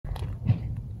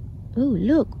Oh,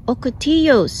 look,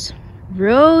 ocotillos.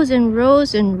 Rows and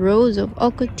rows and rows of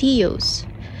ocotillos.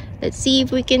 Let's see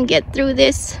if we can get through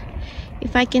this.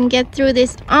 If I can get through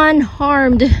this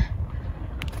unharmed.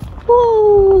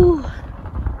 Woo!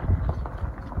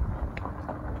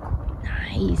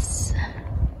 Nice.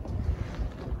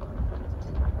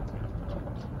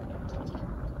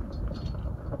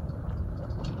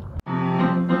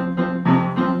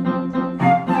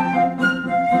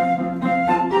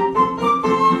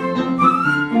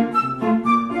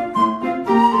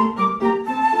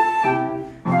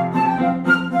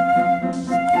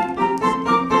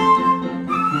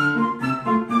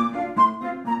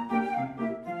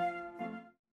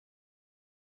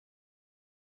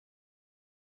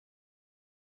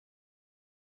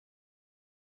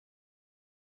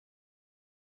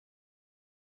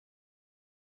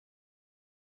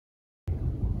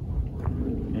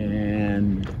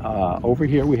 And over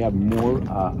here we have more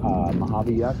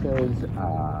Mojave yuccas.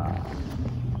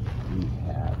 We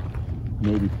have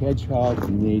native hedgehogs,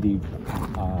 native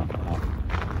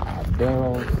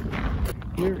barrels.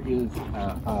 Here is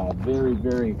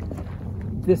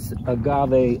this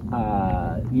agave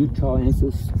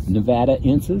Utah-ensis,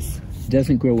 Nevada-ensis,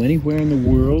 doesn't grow anywhere in the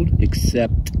world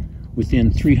except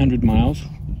within 300 miles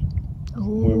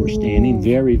where we're standing.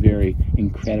 Very, very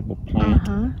incredible plant.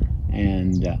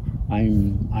 And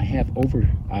I have over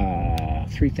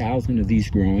 3,000 of these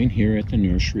growing here at the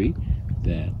nursery.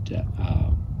 That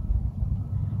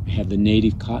we have the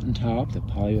native cotton top, the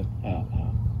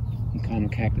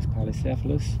Cactus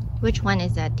polycephalus. Which one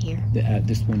is that here?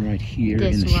 This one right here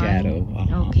this in the one? shadow.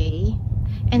 Okay.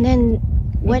 And then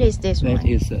what is this one? That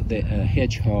is the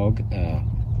hedgehog.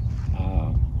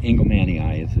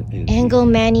 Engelmannii is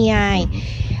Engelmannii.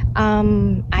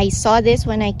 I saw this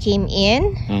when I came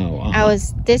in.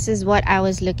 This is what I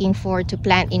was looking for to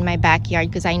plant in my backyard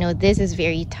because I know this is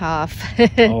very tough.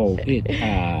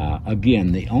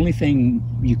 Again, the only thing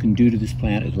you can do to this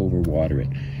plant is overwater it.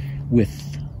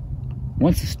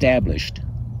 Once established,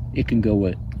 it can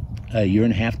go a year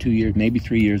and a half, 2 years, maybe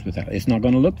 3 years without. It's not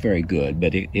going to look very good,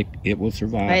 but it will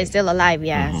survive. But it's still alive,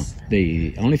 yes.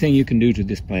 The only thing you can do to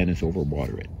this plant is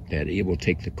overwater it. That it will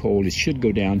take the cold. It should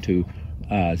go down to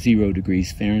 0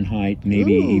 degrees Fahrenheit,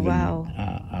 maybe even. Wow.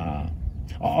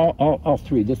 All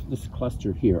three. This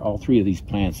cluster here, all three of these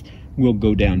plants will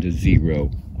go down to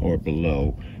 0 or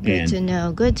below. Good to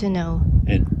know. Good to know.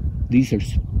 And these are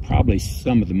probably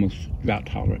some of the most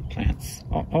drought-tolerant plants.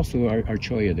 Also, our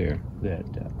cholla there.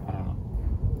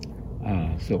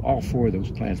 So all 4 of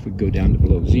those plants would go down to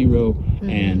below 0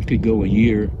 and could go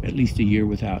at least a year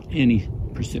without any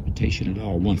precipitation at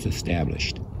all once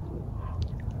established.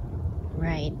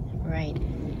 Right.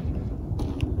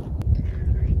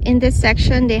 In this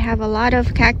section, they have a lot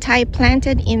of cacti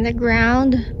planted in the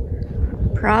ground.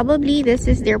 Probably this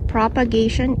is their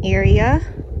propagation area.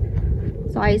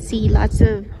 So I see lots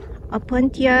of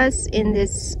opuntias in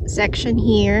this section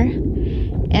here,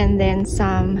 and then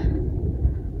some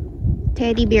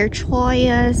teddy bear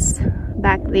chollas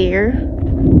back there,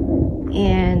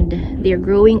 and they're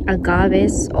growing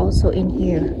agaves also in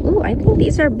here. Oh, I think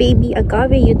these are baby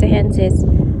agave Utah-ensis.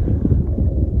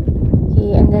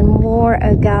 Okay, and then more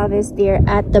agaves there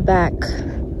at the back.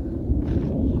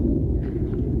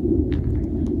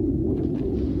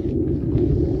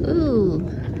 Ooh,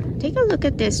 take a look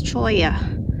at this cholla.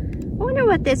 I wonder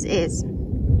what this is.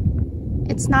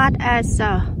 It's not as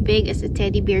big as a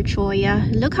teddy bear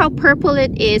cholla. Look how purple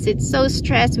it is. It's so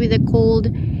stressed with the cold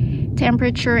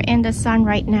temperature and the sun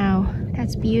right now.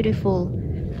 That's beautiful.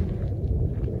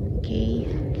 Okay.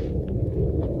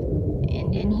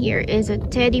 And then here is a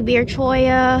teddy bear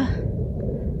cholla.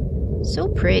 So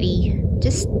pretty.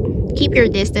 Just keep your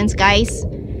distance, guys.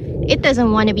 It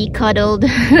doesn't want to be cuddled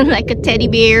like a teddy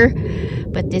bear.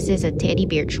 But this is a teddy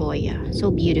bear cholla.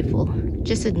 So beautiful.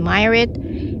 Just admire it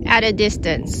at a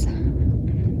distance.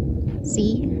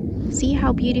 See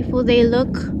how beautiful they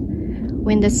look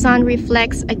when the sun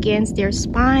reflects against their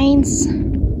spines.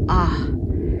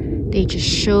 They just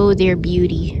show their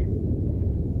beauty.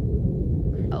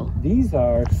 These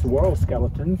are saguaro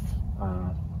skeletons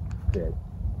that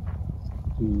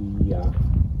the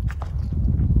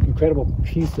incredible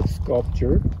piece of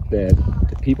sculpture that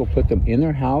the people put them in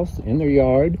their house, in their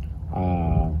yard.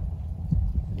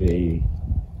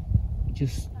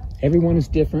 Everyone is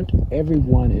different.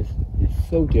 Everyone is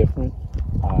so different.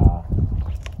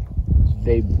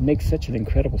 They make such an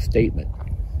incredible statement.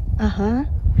 Yeah,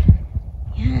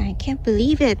 I can't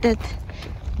believe it that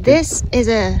this is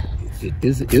a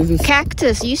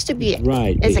cactus. Used to be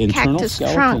right. It's the a internal cactus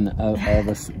skeleton trunk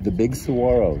of the big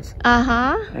saguaros.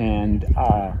 And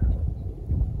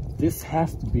And this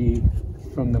has to be,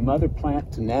 from the mother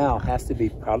plant to now, has to be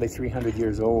probably 300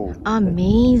 years old.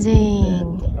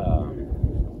 Amazing.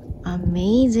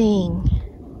 Amazing.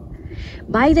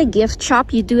 By the gift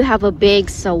shop, you do have a big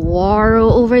saguaro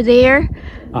over there.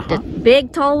 The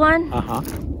big tall one.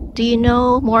 Do you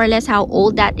know more or less how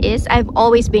old that is? I've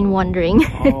always been wondering.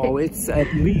 Oh, it's at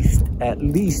least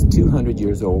 200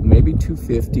 years old, maybe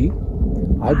 250.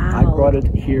 Wow. I brought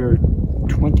it here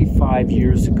 25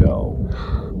 years ago,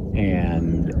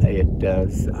 and it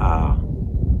does.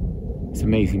 It's an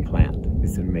amazing plant.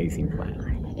 It's an amazing plant.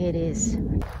 It is.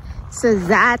 So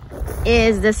that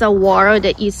is the saguaro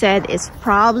that you said is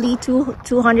probably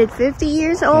 250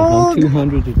 years old?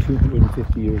 200 to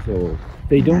 250 years old.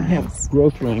 They don't have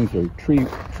growth rings or tree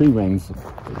rings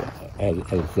as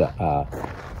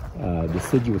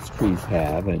deciduous trees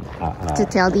have, and to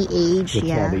tell the age. To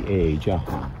tell the age.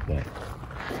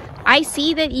 I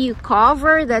see that you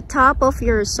cover the top of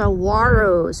your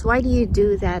saguaros. Why do you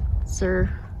do that, sir?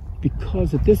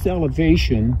 Because at this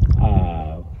elevation,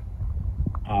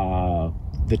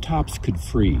 the tops could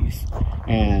freeze,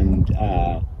 and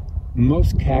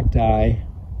most cacti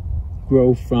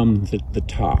grow from the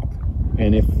top.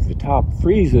 And if the top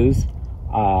freezes,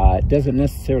 it doesn't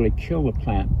necessarily kill the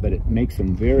plant, but it makes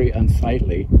them very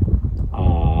unsightly,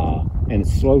 and it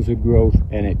slows the growth,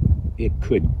 and it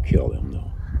could kill them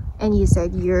though. And you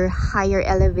said you're higher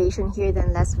elevation here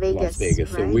than Las Vegas. Las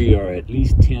Vegas, right? So we are at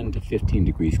least 10 to 15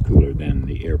 degrees cooler than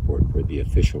the airport where the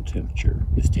official temperature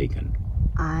is taken.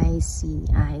 I see,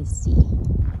 I see.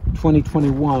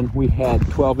 2021, we had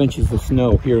 12 inches of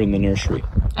snow here in the nursery.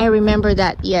 I remember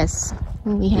that, yes.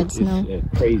 When we had snow. It's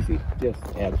crazy, just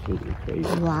absolutely crazy.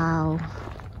 Wow.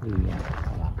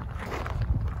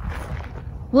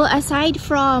 Well, aside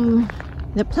from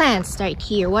the plants right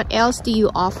here, what else do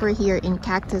you offer here in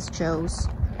Cactus Joe's?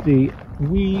 We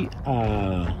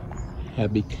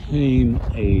have become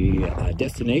a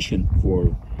destination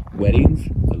for weddings,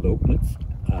 elopements.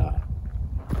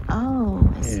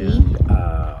 I see.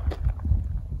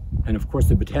 And of course,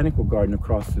 the botanical garden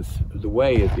across the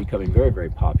way is becoming very,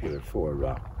 very popular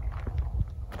for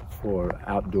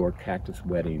outdoor cactus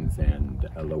weddings and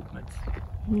elopements.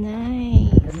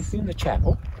 Nice. Have you seen the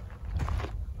chapel?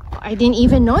 I didn't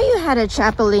even know you had a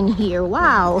chapel in here.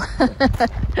 Wow.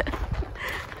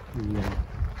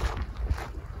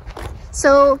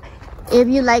 So, if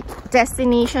you like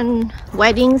destination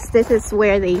weddings, this is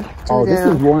where they do this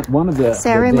is one of the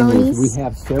ceremonies. The venues. We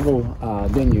have several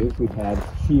venues. We've had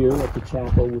here at the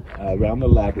chapel, around the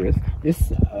labyrinth.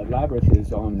 This labyrinth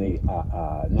is on the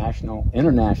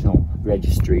international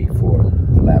registry for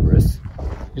labyrinths.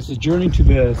 It's a journey to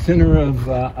the center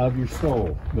of your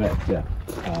soul. But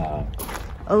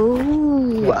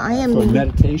I am for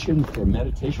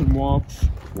meditation walks,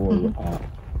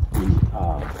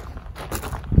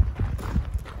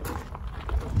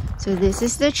 So this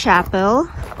is the chapel.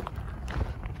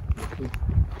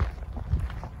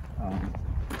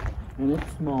 And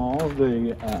it's small.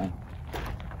 The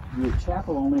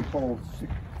chapel only holds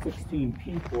 16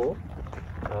 people.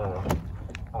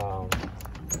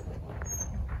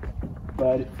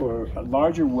 But for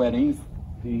larger weddings,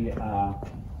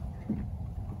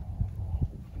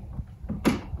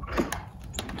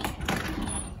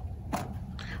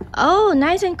 Oh,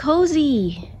 nice and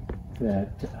cozy.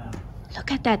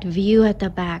 Look at that view at the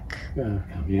back. Come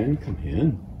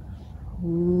in.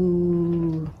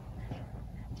 Ooh.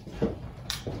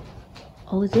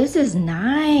 Oh, this is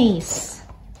nice.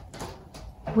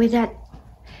 With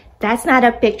that's not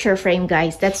a picture frame,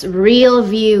 guys. That's real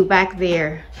view back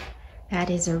there. That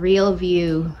is a real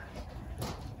view.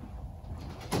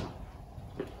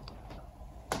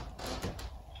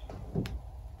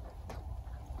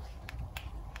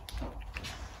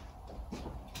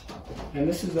 And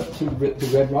this is up to the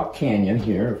Red Rock Canyon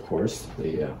here, of course.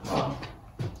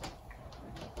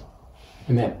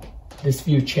 And this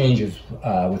view changes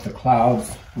with the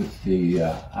clouds, with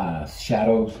the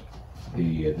shadows,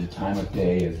 the time of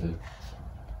day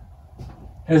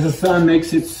as the sun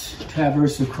makes its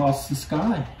traverse across the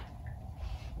sky.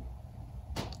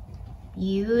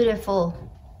 Beautiful.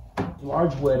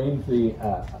 Large weddings, the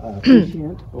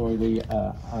officiant or the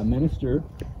minister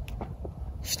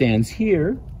stands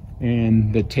here,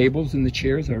 and the tables and the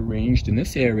chairs are arranged in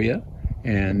this area,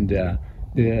 and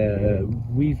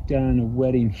we've done a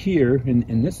wedding here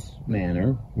in this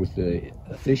manner with the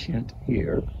officiant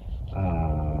here.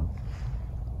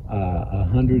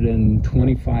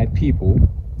 125 people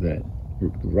that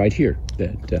right here.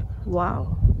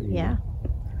 Wow. Yeah.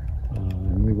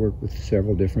 And we work with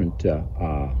several different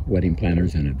wedding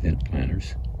planners and event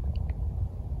planners.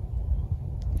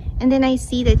 And then I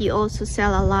see that you also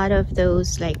sell a lot of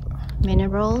those like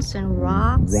minerals and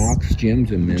rocks. Rocks,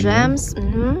 gems, and minerals. Gems.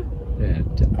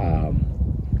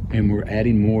 And we're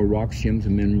adding more rocks, gems,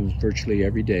 and minerals virtually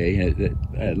every day,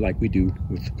 like we do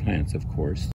with the plants, of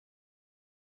course.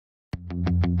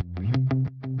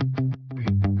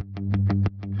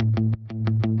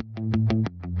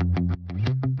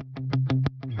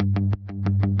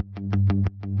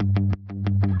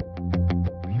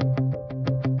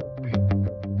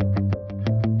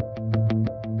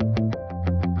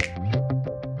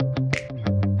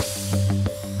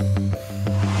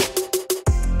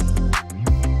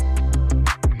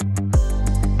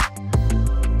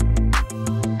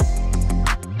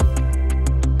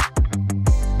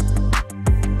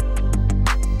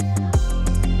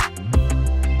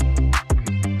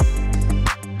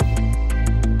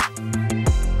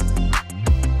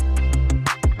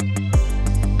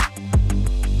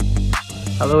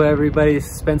 Hello everybody, this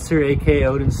is Spencer, aka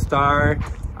Odin Star.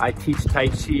 I teach Tai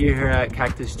Chi here at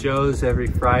Cactus Joe's every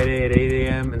Friday at 8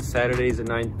 a.m. and Saturdays at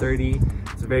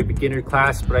 9:30. It's a very beginner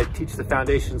class, but I teach the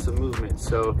foundations of movement.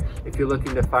 So if you're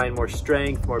looking to find more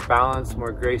strength, more balance,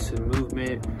 more grace in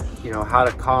movement, you know, how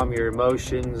to calm your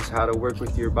emotions, how to work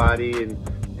with your body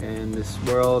and this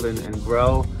world and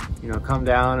grow, you know, come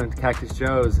down to Cactus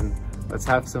Joe's and let's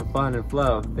have some fun and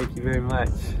flow. Thank you very much.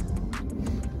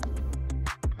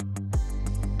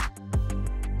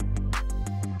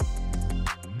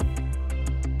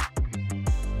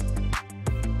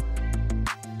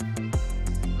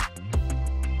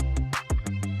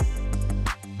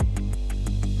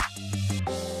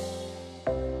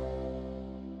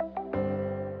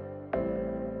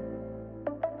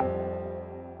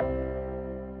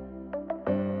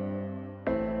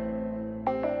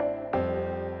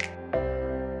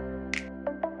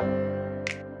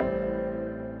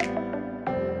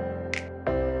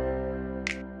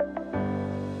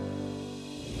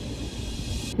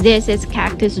 This is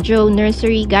Cactus Joe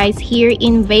Nursery, guys, here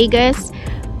in Vegas.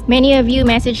 Many of you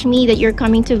message me that you're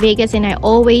coming to Vegas, and I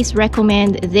always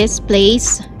recommend this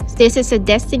place. This is a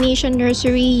destination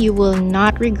nursery. You will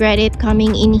not regret it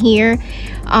coming in here.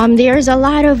 There's a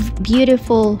lot of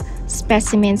beautiful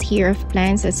specimens here of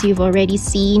plants, as you've already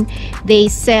seen. They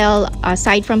sell,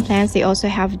 aside from plants, they also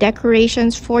have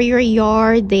decorations for your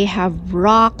yard. They have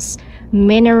rocks,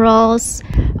 minerals,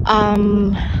 a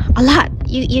lot.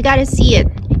 You gotta see it.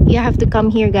 You have to come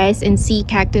here, guys, and see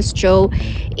Cactus Joe.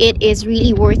 It is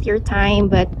really worth your time,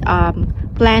 but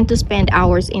plan to spend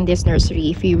hours in this nursery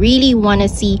if you really want to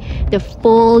see the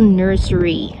full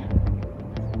nursery.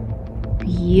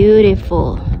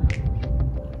 Beautiful.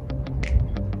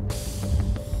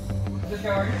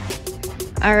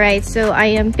 All right, so I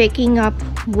am picking up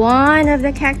one of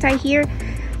the cacti here.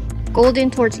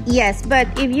 Golden torch, yes, but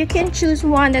if you can choose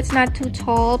one that's not too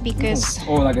tall, because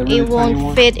like a really it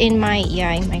won't fit in my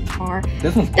in my car.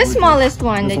 This one's the smallest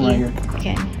one that you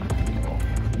can.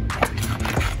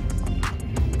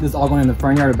 This is all going in the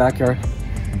front yard or backyard?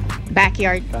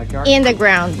 Backyard. In the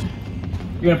ground.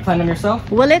 You're gonna plant them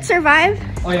yourself? Will it survive?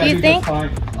 Oh yeah, do you think?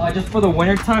 Just for the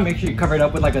winter time, make sure you cover it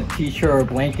up with like a t-shirt or a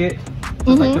blanket.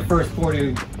 Just like the first 4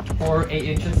 to 8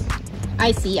 inches.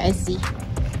 I see.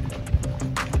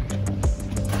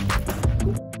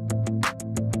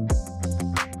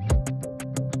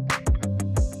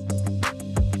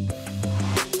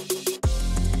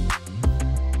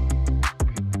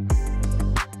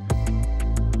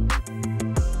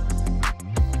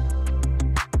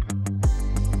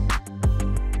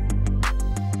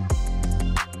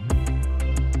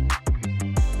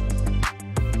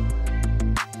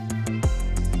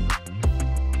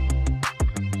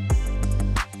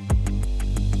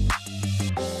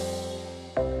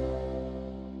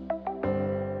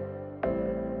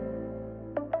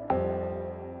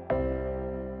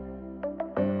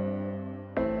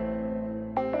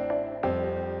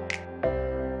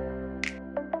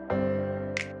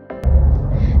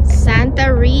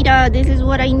 Santa Rita, this is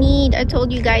what I need. I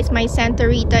told you guys my Santa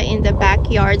Rita in the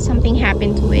backyard, something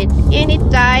happened to it and it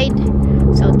died.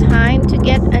 So time to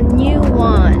get a new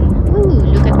one.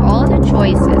 Ooh, look at all the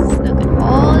choices. Look at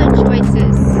all the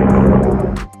choices.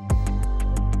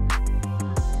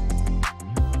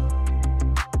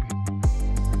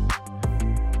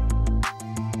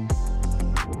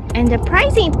 And the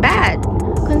price ain't bad,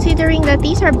 considering that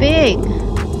these are big.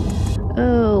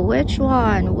 Oh, which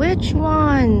one? Which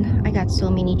one? I got so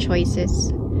many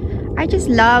choices. I just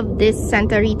love this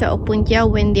Santa Rita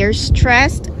Opuntia when they're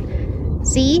stressed.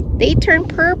 See, they turn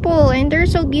purple and they're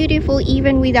so beautiful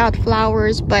even without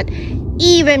flowers, but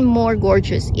even more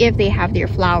gorgeous if they have their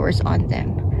flowers on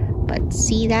them. But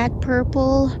see that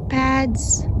purple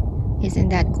pads? Isn't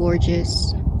that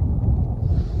gorgeous?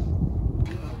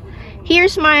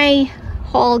 Here's my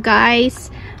haul,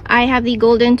 guys. I have the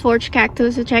golden torch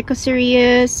cactus, which I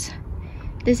serious.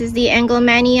 This is the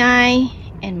Emaii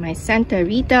and my Santa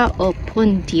Rita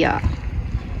Opuntia.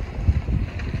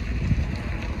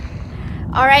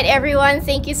 Alright everyone,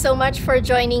 thank you so much for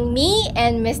joining me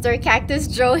and Mr. Cactus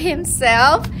Joe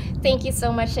himself. Thank you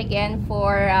so much again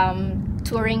for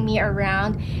touring me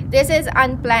around. This is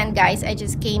unplanned, guys. I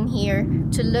just came here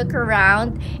to look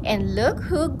around, and look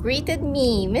who greeted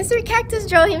me, Mr. Cactus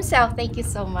Joe himself. Thank you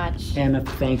so much. Anna,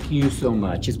 thank you so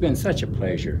much. It's been such a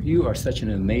pleasure. You are such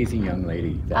an amazing young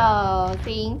lady. Oh,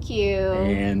 thank you.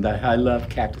 And I love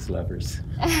cactus lovers.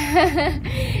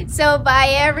 So bye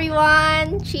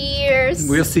everyone. Cheers.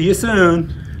 We'll see you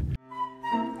soon.